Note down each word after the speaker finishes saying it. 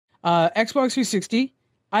Xbox 360,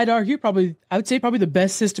 I would say probably the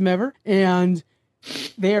best system ever. And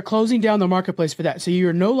they are closing down the marketplace for that. So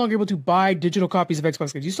you're no longer able to buy digital copies of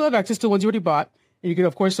Xbox games. You still have access to the ones you already bought. And you can,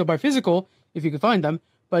 of course, still buy physical if you can find them,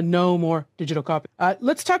 but no more digital copies.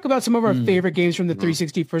 Let's talk about some of our favorite games from the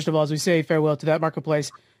 360, first of all, as we say farewell to that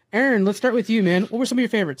marketplace. Aaron, let's start with you, man. What were some of your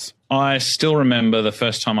favorites? I still remember the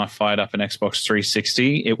first time I fired up an Xbox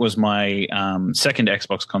 360. It was my second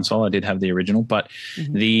Xbox console. I did have the original, but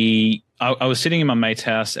I was sitting in my mate's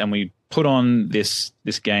house and we put on this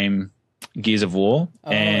game, Gears of War,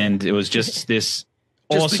 and it was just this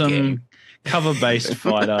awesome cover-based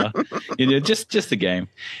fighter, just the game.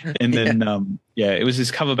 And then, it was this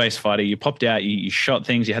cover-based fighter. You popped out, you shot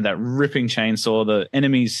things, you had that ripping chainsaw, the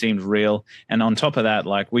enemies seemed real. And on top of that,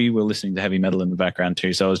 like, we were listening to heavy metal in the background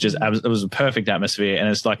too. So it was a perfect atmosphere, and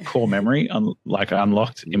it's like core memory,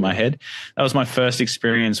 unlocked in my head. That was my first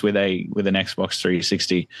experience with an Xbox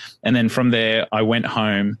 360. And then from there, I went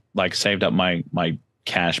home, like saved up my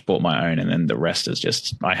cash, bought my own, and then the rest is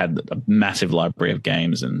just, I had a massive library of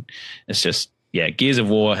games, and it's just, Gears of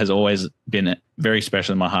War has always been very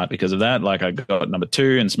special in my heart because of that. Like, I got number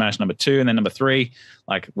 2 and smashed number 2, and then number 3,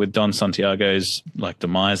 like with Don Santiago's like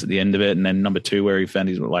demise at the end of it, and then number 2 where he found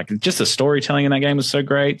his, like, just the storytelling in that game was so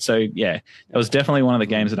great. So it was definitely one of the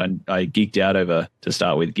games that I geeked out over to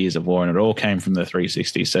start with, Gears of War, and it all came from the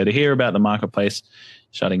 360. So to hear about the marketplace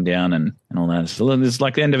shutting down and all that, it's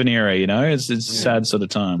like the end of an era, it's a sad sort of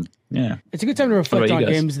time. It's a good time to reflect on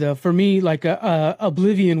games, though. For me, like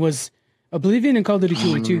Oblivion and Call of Duty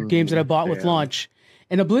 2 were two games that I bought with launch.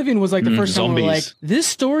 And Oblivion was like the first time where, like, this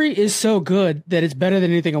story is so good that it's better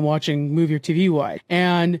than anything I'm watching movie or TV wide.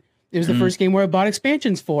 And it was the first game where I bought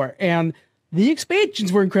expansions for. And the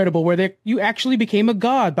expansions were incredible, where you actually became a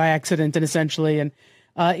god by accident, and essentially. And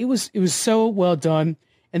it was so well done.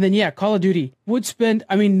 And then, Call of Duty would spend,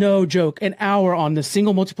 no joke, an hour on the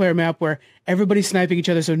single multiplayer map where everybody's sniping each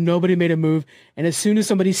other so nobody made a move. And as soon as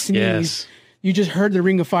somebody sneezed, you just heard the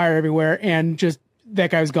ring of fire everywhere, and just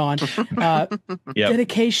that guy was gone.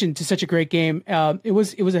 Dedication to such a great game. It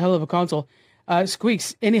was a hell of a console.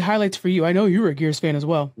 Squeaks, any highlights for you? I know you were a Gears fan as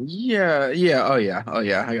well. Yeah. Oh, yeah.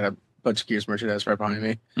 I got a bunch of Gears merchandise right behind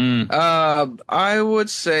me. I would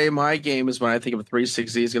say my game is, when I think of a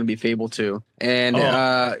 360, is going to be Fable 2. And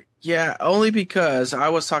only because I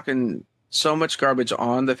was talking so much garbage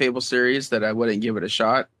on the Fable series that I wouldn't give it a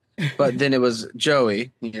shot. But then it was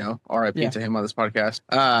Joey, RIP to him on this podcast.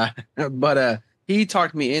 But he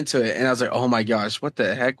talked me into it, and I was like, oh my gosh, what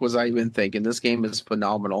the heck was I even thinking? This game is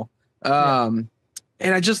phenomenal. And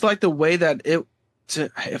I just like the way that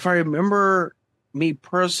if I remember, me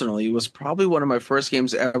personally, it was probably one of my first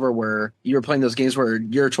games ever where you were playing those games where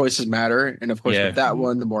your choices matter. And of course, with that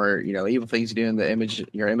one, the more, evil things you do, and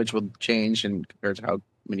your image will change, and compared to how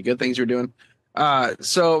many good things you're doing. I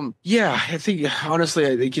think honestly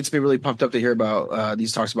it gets me really pumped up to hear about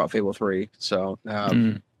these talks about Fable 3. So not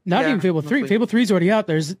even Fable 3. Fable 3 is already out.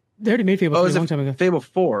 They already made Fable 3 a long time ago. Fable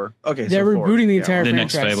 4. Okay, they're rebooting the entire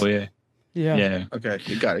franchise. The next Fable, yeah. Okay,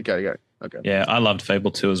 you got it. Okay. Yeah, I loved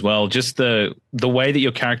Fable 2 as well. Just the way that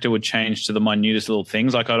your character would change to the minutest little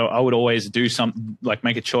things. Like, I would always do something, like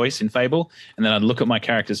make a choice in Fable, and then I'd look at my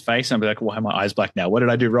character's face and I'd be like, why are my eyes black now? What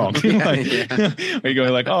did I do wrong? Where you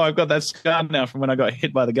go like, oh, I've got that scar now from when I got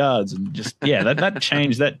hit by the guards. And just, that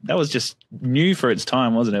changed. That was just new for its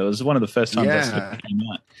time, wasn't it? It was one of the first times that came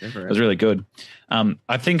out. It was really good.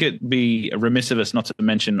 I think it'd be remiss of us not to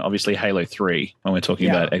mention, obviously, Halo 3 when we're talking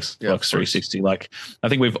about Xbox 360. Like, I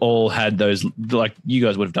think we've all had those, like, you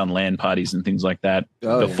guys would have done LAN parties and things like that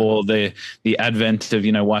before the advent of,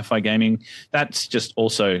 Wi-Fi gaming. That's just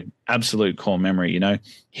also absolute core memory,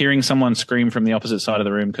 Hearing someone scream from the opposite side of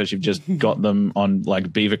the room because you've just got them on,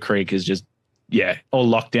 like, Beaver Creek is just, all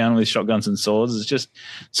locked down with shotguns and swords. It's just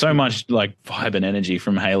so much, like, vibe and energy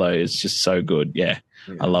from Halo. It's just so good.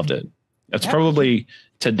 I loved it. It's probably,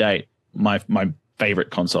 to date, my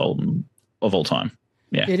favorite console of all time.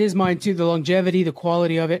 Yeah, it is mine too. The longevity, the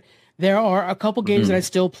quality of it. There are a couple games that I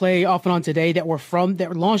still play off and on today that were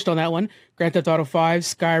launched on that one. Grand Theft Auto 5,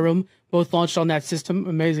 Skyrim, both launched on that system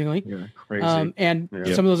amazingly. Yeah, crazy. And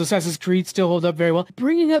some of those Assassin's Creed still hold up very well.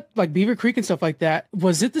 Bringing up like Beaver Creek and stuff like that,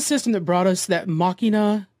 was it the system that brought us that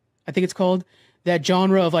Machina, I think it's called, that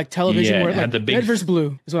genre of like television where like Red vs.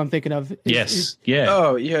 Blue is what I'm thinking of.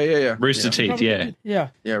 Oh, yeah. Rooster Teeth, Yeah, Rooster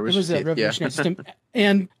it was Teeth, a revolutionary system.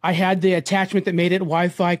 And I had the attachment that made it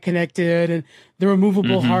Wi-Fi connected and the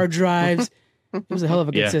removable hard drives. It was a hell of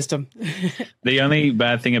a good system. The only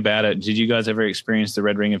bad thing about it, did you guys ever experience the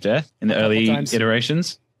Red Ring of Death in the early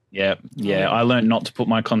iterations? Yeah. I learned not to put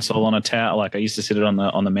my console on a tower. Like I used to sit it on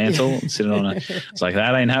the mantle, sit it on a. It's like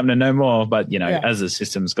that ain't happening no more. But as the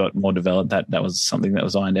systems got more developed, that was something that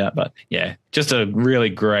was ironed out. But yeah, just a really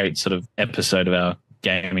great sort of episode of our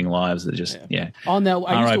gaming lives. That just On that,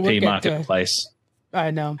 RIP Marketplace.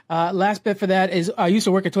 I know. Last bit for that is I used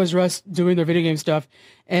to work at Toys R Us doing their video game stuff,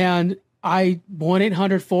 and I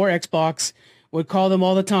 1-800-4Xbox would call them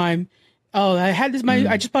all the time. Oh, I had this.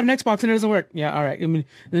 I just bought an Xbox and it doesn't work. Yeah, all right. I mean,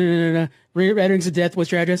 no. Red Rings of Death. What's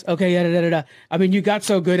your address? Okay, yeah. I mean, you got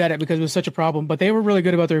so good at it because it was such a problem, but they were really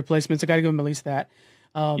good about the replacements. I got to give them at least that.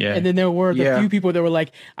 And then there were the few people that were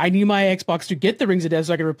like, I need my Xbox to get the Rings of Death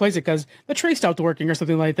so I can replace it because the tray stopped working or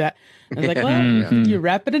something like that. And I was like, well, you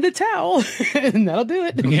wrap it in a towel and that'll do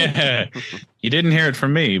it. Yeah. You didn't hear it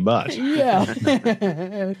from me, but yeah.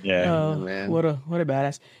 yeah. Oh, man. What a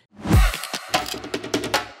badass.